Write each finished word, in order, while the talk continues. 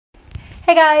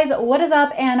Hey guys, what is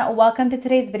up and welcome to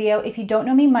today's video. If you don't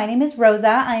know me, my name is Rosa.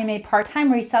 I am a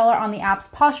part-time reseller on the apps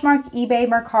Poshmark, eBay,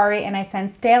 Mercari, and I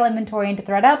send stale inventory into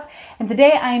ThreadUp. And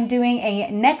today I am doing a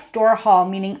Nextdoor haul,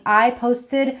 meaning I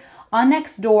posted on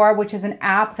Nextdoor, which is an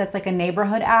app that's like a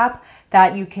neighborhood app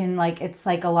that you can it's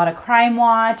like a lot of crime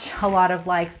watch, a lot of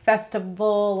like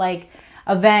festival,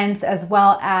 events as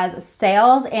well as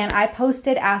sales, and I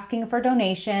posted asking for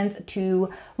donations to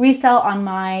resell on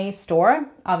my store,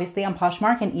 obviously on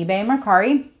Poshmark and eBay and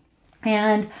Mercari.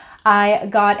 And I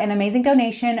got an amazing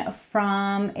donation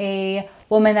from a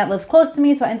woman that lives close to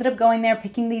me, so I ended up going there,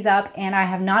 picking these up, and I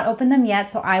have not opened them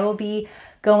yet, so I will be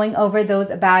going over those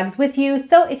bags with you.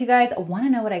 So if you guys want to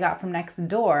know what I got from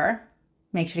Nextdoor,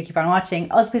 make sure to keep on watching.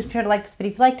 Also, please be sure to like this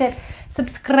video if you liked it.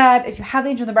 Subscribe if you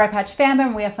haven't joined the Briar Patch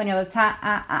fandom. We have fun all the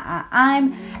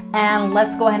time. And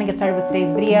let's go ahead and get started with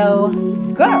today's video.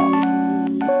 Go!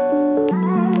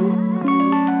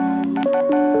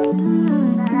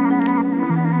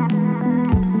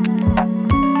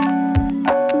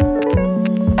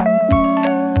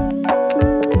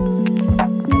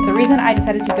 The reason I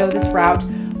decided to go this route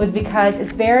was because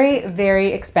it's very,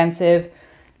 very expensive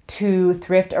to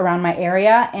thrift around my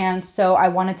area, and so I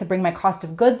wanted to bring my cost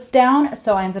of goods down,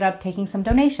 so I ended up taking some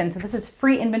donations. So this is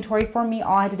free inventory for me.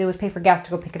 All I had to do was pay for gas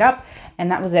to go pick it up,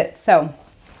 and that was it. So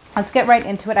let's get right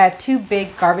into it. I have two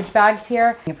big garbage bags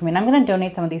here for me, and I'm going to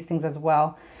donate some of these things as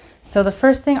well. So the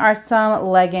first thing are some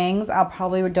leggings. I'll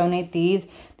probably donate these.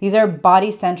 These are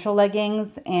Body Central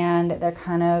leggings, and they're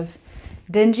kind of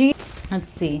dingy. Let's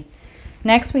see.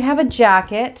 Next, we have a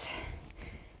jacket.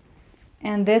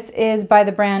 And this is by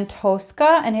the brand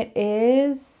Tosca, and it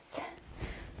is,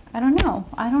 I don't know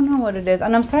what it is.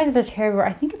 And I'm sorry that there's hair everywhere.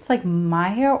 I think it's like my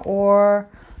hair, or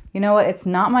you know what, it's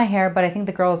not my hair, but I think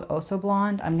the girl is also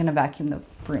blonde. I'm gonna vacuum the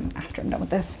room after I'm done with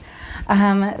this.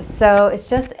 So it's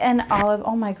just an olive.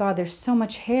 Oh my God, there's so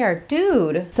much hair,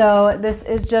 dude. So this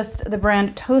is just the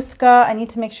brand Tosca. I need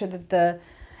to make sure that the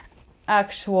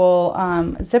actual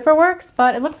zipper works,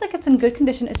 but it looks like it's in good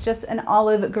condition. It's just an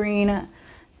olive green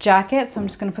jacket, so I'm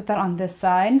just going to put that on this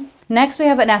side. Next, we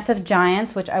have an SF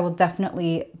Giants, which I will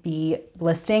definitely be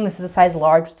listing. This is a size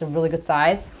large. It's a really good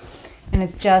size, and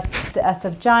it's just the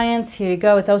SF Giants. Here you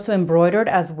go. It's also embroidered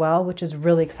as well, which is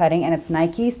really exciting, and it's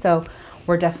Nike, so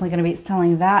we're definitely going to be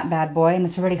selling that bad boy. And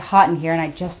it's already hot in here, and I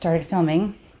just started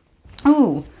filming.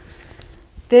 Ooh,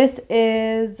 this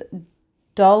is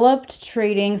Dolloped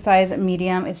Trading, size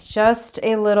medium. It's just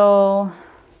a little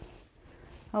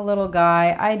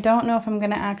guy. I don't know if I'm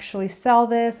gonna actually sell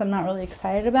this. I'm not really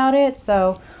excited about it,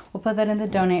 so we'll put that in the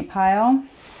donate pile.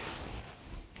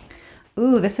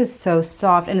 Ooh, this is so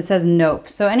soft, and it says nope.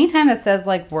 So anytime that says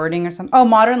like wording or something, oh,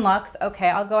 Modern Luxe, okay,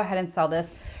 I'll go ahead and sell this.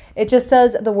 It just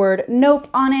says the word nope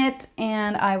on it,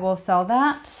 and I will sell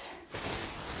that.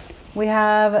 We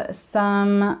have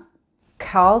some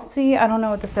Calci. I don't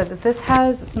know what this says. If this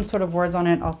has some sort of words on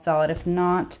it, I'll sell it. If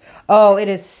not, oh, it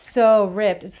is so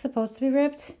ripped. It's supposed to be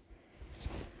ripped.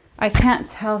 I can't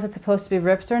tell if it's supposed to be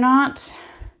ripped or not.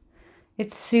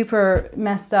 It's super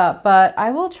messed up, but I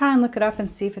will try and look it up and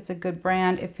see if it's a good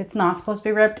brand. If it's not supposed to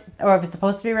be ripped, or if it's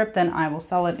supposed to be ripped, then I will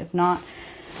sell it. If not,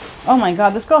 oh my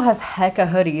God, this girl has hecka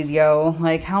hoodies, yo.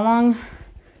 Like, how long?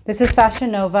 This is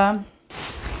Fashion Nova.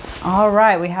 All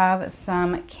right, we have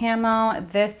some camo.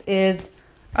 This is,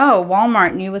 oh,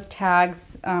 Walmart, new with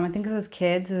tags. I think this is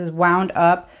kids. This is Wound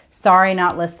Up. Sorry,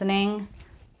 not listening.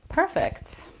 Perfect.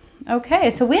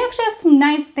 Okay, so we actually have some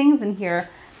nice things in here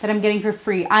that I'm getting for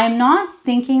free. I am not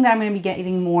thinking that I'm going to be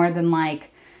getting more than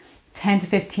like $10 to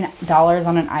 $15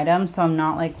 on an item, so I'm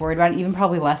not like worried about it, even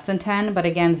probably less than 10, but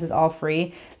again, this is all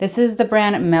free. This is the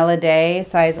brand Melody,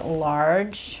 size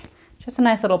large. Just a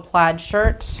nice little plaid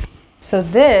shirt. So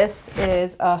this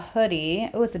is a hoodie.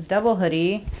 Oh, it's a double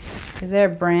hoodie. Is there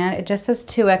a brand? It just says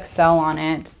 2XL on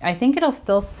it. I think it'll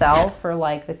still sell for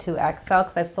like the 2XL,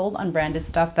 because I've sold unbranded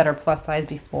stuff that are plus size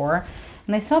before,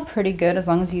 and they sell pretty good as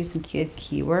long as you use some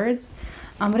keywords.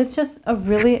 But it's just a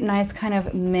really nice kind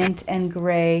of mint and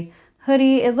gray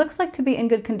hoodie. It looks like to be in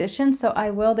good condition, so I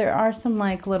will. There are some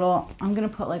like little, I'm gonna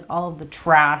put like all of the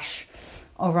trash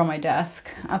over on my desk.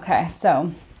 Okay,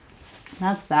 so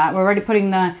that's that. We're already putting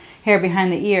the hair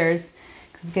behind the ears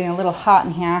because it's getting a little hot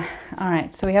in here. All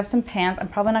right, so we have some pants. I'm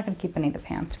probably not going to keep any of the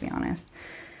pants, to be honest.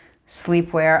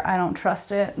 Sleepwear, I don't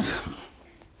trust it.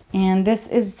 And this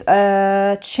is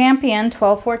a Champion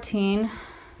 1214.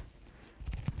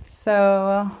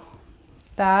 So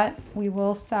that we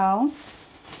will sell.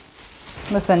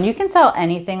 Listen, you can sell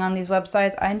anything on these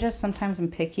websites. I just sometimes am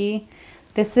picky.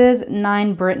 This is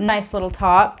 9 Britain, nice little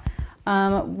top.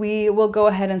 We will go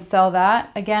ahead and sell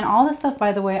that. Again, all this stuff,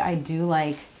 by the way, I do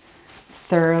like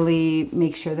thoroughly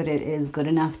make sure that it is good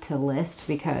enough to list,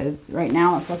 because right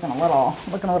now it's looking a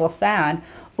little sad.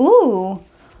 Ooh,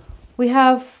 we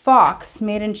have Fox,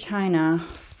 made in China.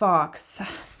 Fox.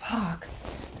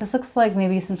 This looks like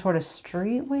maybe some sort of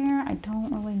streetwear. I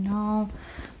don't really know,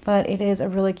 but it is a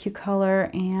really cute color,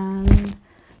 and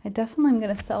I definitely am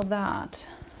gonna sell that.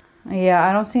 Yeah,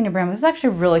 I don't see any brand. This is actually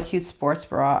a really cute sports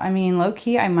bra. I mean, low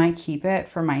key, I might keep it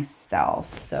for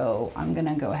myself. So I'm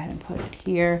gonna go ahead and put it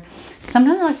here.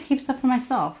 Sometimes I like to keep stuff for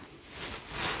myself.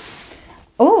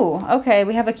 Oh, okay.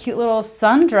 We have a cute little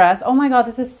sundress. Oh my God,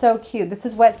 this is so cute. This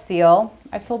is Wet Seal.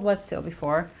 I've sold Wet Seal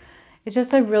before. It's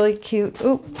just a really cute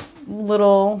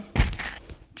little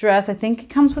dress. I think it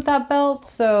comes with that belt.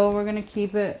 So we're gonna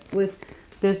keep it with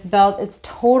this belt. It's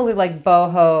totally like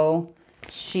boho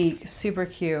chic, super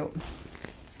cute.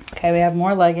 Okay, we have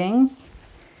more leggings.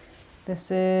 This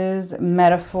is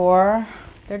Metaphor.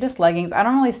 They're just leggings. I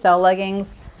don't really sell leggings,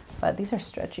 but these are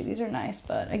stretchy. These are nice,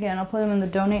 but again, I'll put them in the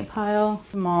donate pile.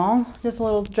 Small, just a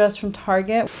little dress from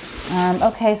Target.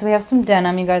 Okay, so we have some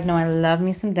denim. You guys know I love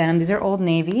me some denim. These are Old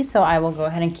Navy, so I will go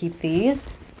ahead and keep these.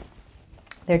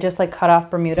 They're just like cut off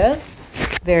Bermudas.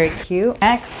 Very cute.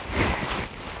 Next,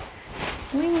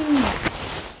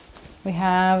 we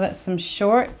have some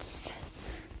shorts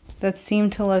that seem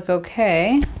to look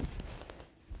okay.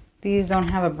 These don't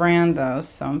have a brand though,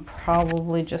 so I'm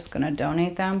probably just gonna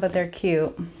donate them, but they're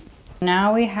cute.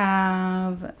 Now we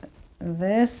have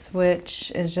this,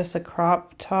 which is just a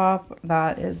crop top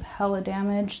that is hella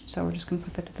damaged, so we're just gonna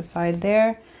put that to the side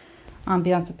there.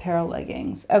 Beyonce Apparel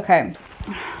leggings. Okay,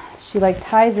 she like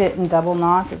ties it in double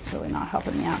knots. It's really not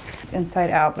helping me out. It's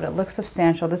inside out, but it looks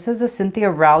substantial. This is a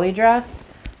Cynthia Rowley dress,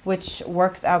 which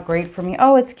works out great for me.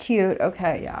 Oh, it's cute.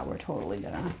 Okay, yeah, we're totally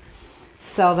gonna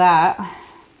sell that.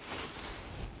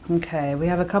 Okay, we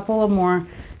have a couple of more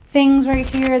things right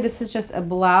here. This is just a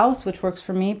blouse, which works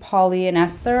for me. Polly and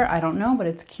Esther, I don't know, but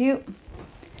it's cute.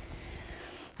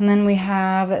 And then we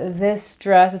have this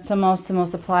dress. It's a Mossimo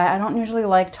Supply. I don't usually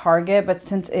like Target, but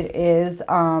since it is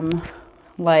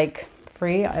like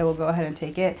free, I will go ahead and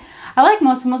take it. I like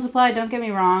Mossimo Supply, don't get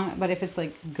me wrong, but if it's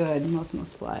like good, Mossimo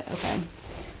Supply, okay.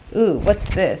 Ooh, what's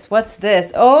this? What's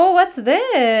this? Oh, what's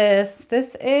this?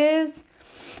 This is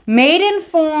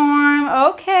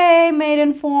Maidenform. Okay,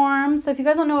 Maidenform. So if you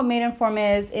guys don't know what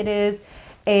Maidenform is, it is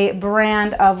a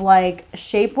brand of like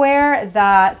shapewear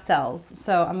that sells.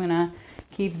 So I'm gonna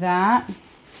keep that.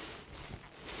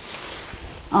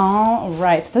 All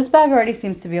right, so this bag already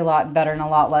seems to be a lot better and a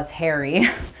lot less hairy.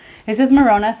 This is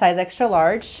Marona, size extra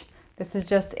large. This is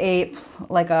just a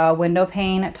like a window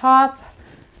pane top.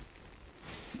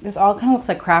 This all kind of looks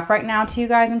like crap right now to you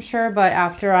guys, I'm sure, but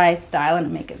after I style it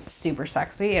and make it super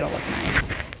sexy, it'll look nice.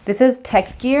 This is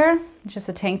Tech Gear, it's just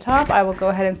a tank top. I will go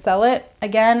ahead and sell it.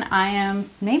 Again,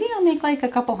 maybe I'll make like a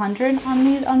couple hundred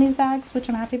on these bags, which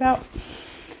I'm happy about.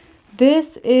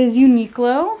 This is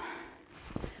Uniqlo.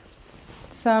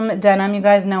 Some denim. You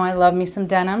guys know I love me some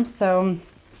denim, so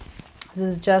this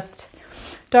is just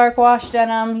dark wash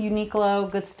denim,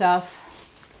 Uniqlo, good stuff.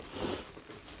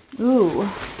 Ooh,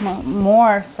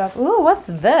 more stuff. Ooh, what's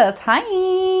this?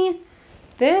 Hi.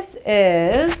 This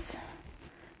is,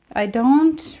 I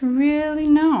don't really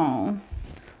know.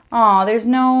 Oh, there's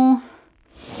no,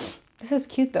 this is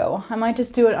cute though. I might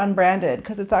just do it unbranded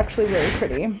because it's actually really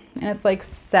pretty. And it's like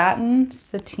satin.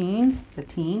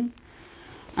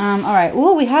 All right.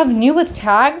 Ooh, we have new with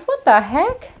tags. What the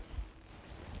heck?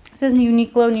 This is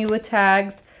Uniqlo new with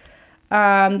tags.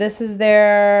 This is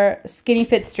their skinny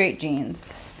fit straight jeans.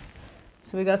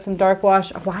 So we got some dark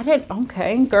wash.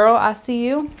 Okay, girl, I see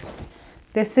you.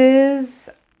 This is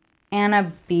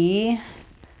Anna B.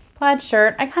 Plaid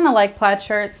shirt. I kind of like plaid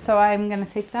shirts, so I'm going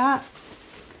to take that.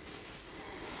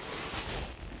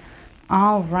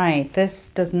 All right,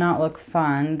 this does not look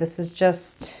fun. This is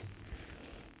just,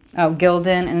 oh,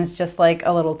 Gildan, and it's just like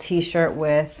a little t-shirt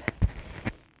with,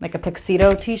 like a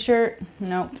tuxedo t-shirt.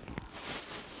 Nope.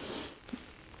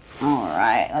 All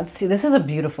right, let's see. This is a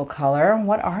beautiful color.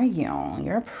 What are you?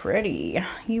 You're pretty.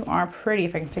 You are pretty,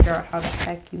 if I can figure out how the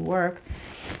heck you work.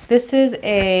 This is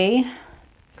a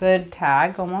good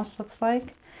tag, almost looks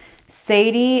like.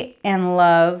 Sadie and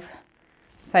Love,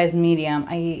 size medium.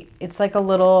 It's like a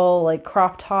little like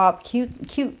crop top, cute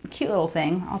little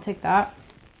thing. I'll take that.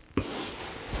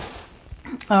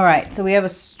 All right, so we have a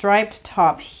striped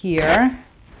top here.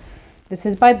 This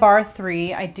is by Bar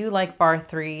 3. I do like Bar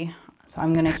 3. So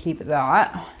I'm gonna keep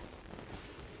that.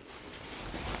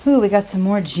 Ooh, we got some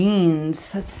more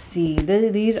jeans. Let's see.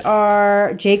 These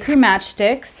are J. Crew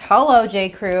matchsticks. Hello, J.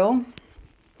 Crew.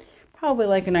 Probably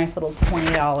like a nice little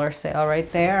 $20 sale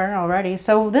right there already.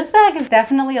 So this bag is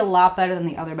definitely a lot better than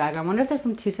the other bag. I wonder if they're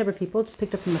from two separate people, just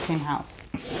picked up from the same house.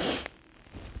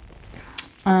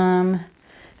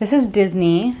 This is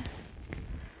Disney.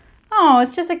 Oh,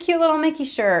 it's just a cute little Mickey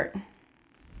shirt.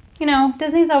 You know,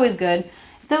 Disney's always good.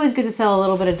 It's always good to sell a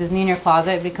little bit of Disney in your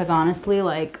closet because honestly,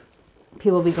 like,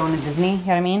 people be going to Disney, you know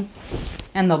what I mean?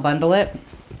 And they'll bundle it.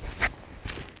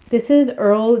 This is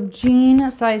Earl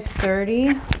Jean, size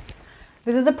 30.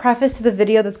 This is a preface to the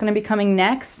video that's going to be coming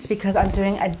next because I'm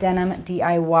doing a denim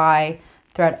DIY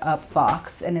thread up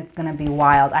box and it's going to be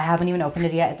wild. I haven't even opened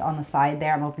it yet. It's on the side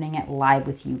there. I'm opening it live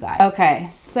with you guys.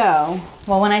 Okay, so,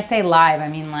 well, when I say live, I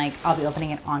mean like I'll be opening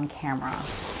it on camera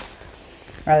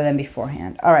rather than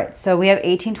beforehand. All right, so we have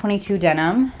 1822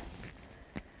 denim.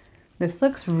 This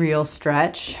looks real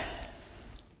stretch.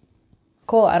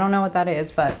 Cool, I don't know what that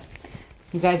is, but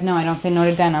you guys know I don't say no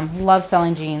to denim. Love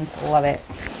selling jeans, love it.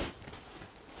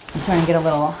 I'm trying to get a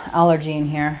little allergy in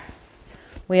here.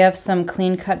 We have some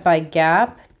Clean Cut by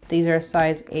Gap. These are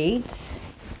size 8.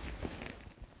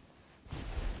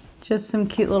 Just some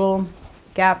cute little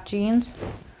Gap jeans.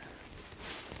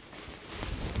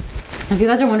 If you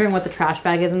guys are wondering what the trash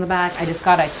bag is in the back, I just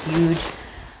got a huge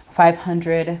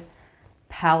 500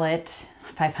 pallet,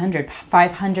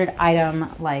 500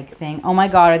 item like thing. Oh my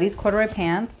God, are these corduroy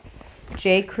pants?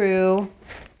 J. Crew,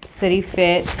 City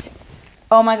Fit.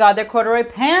 Oh my God, they're corduroy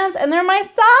pants and they're my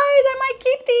size. I might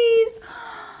keep these.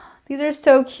 These are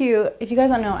so cute. If you guys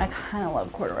don't know, I kind of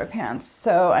love corduroy pants,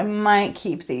 so I might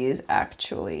keep these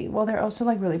actually. Well, they're also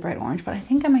like really bright orange, but I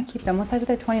think I might keep them. What size are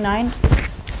they? 29?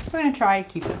 We're gonna try to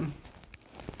keep them.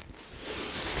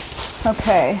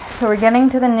 Okay, so we're getting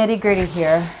to the nitty gritty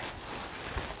here.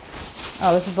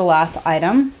 Oh, this is the last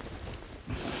item.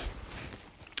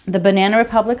 The Banana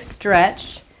Republic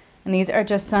stretch. And these are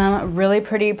just some really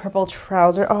pretty purple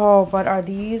trousers. Oh, but are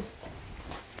these,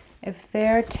 if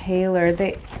they're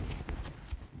tailored,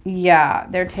 yeah,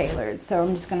 they're tailored. So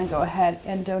I'm just gonna go ahead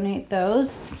and donate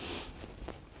those.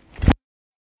 That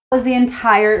was the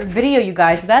entire video, you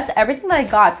guys. So that's everything that I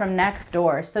got from next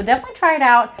door. So definitely try it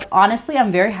out. Honestly,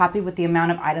 I'm very happy with the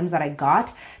amount of items that I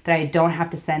got that I don't have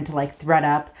to send to like thread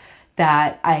up,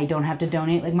 that I don't have to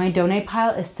donate. Like my donate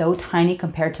pile is so tiny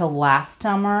compared to last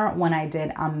summer when I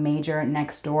did a major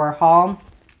next door haul.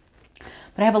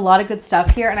 But I have a lot of good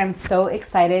stuff here and I'm so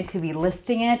excited to be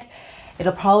listing it.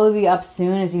 It'll probably be up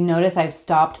soon. As you notice, I've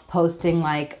stopped posting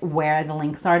like where the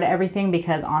links are to everything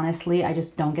because honestly, I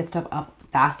just don't get stuff up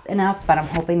fast enough, but I'm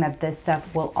hoping that this stuff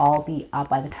will all be up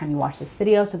by the time you watch this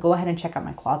video. So go ahead and check out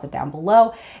my closet down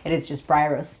below. It is just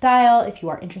BRIARROSESTYLE if you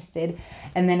are interested.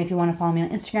 And then if you want to follow me on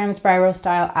Instagram, it's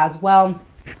BRIARROSESTYLE as well.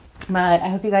 But I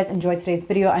hope you guys enjoyed today's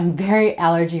video. I'm very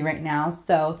allergy right now,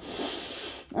 so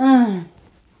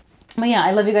but yeah,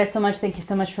 I love you guys so much. Thank you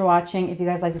so much for watching. If you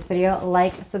guys like this video,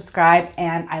 like, subscribe,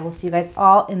 and I will see you guys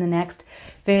all in the next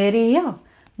video.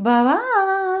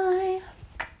 Bye-bye.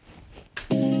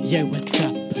 Yo, what's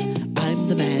up? I'm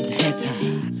the Mad Hatter.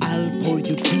 I'll pour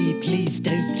you tea, please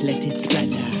don't let it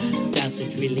splatter.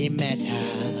 Doesn't really matter,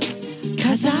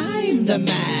 'cause I'm the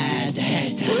Mad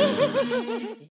Hatter.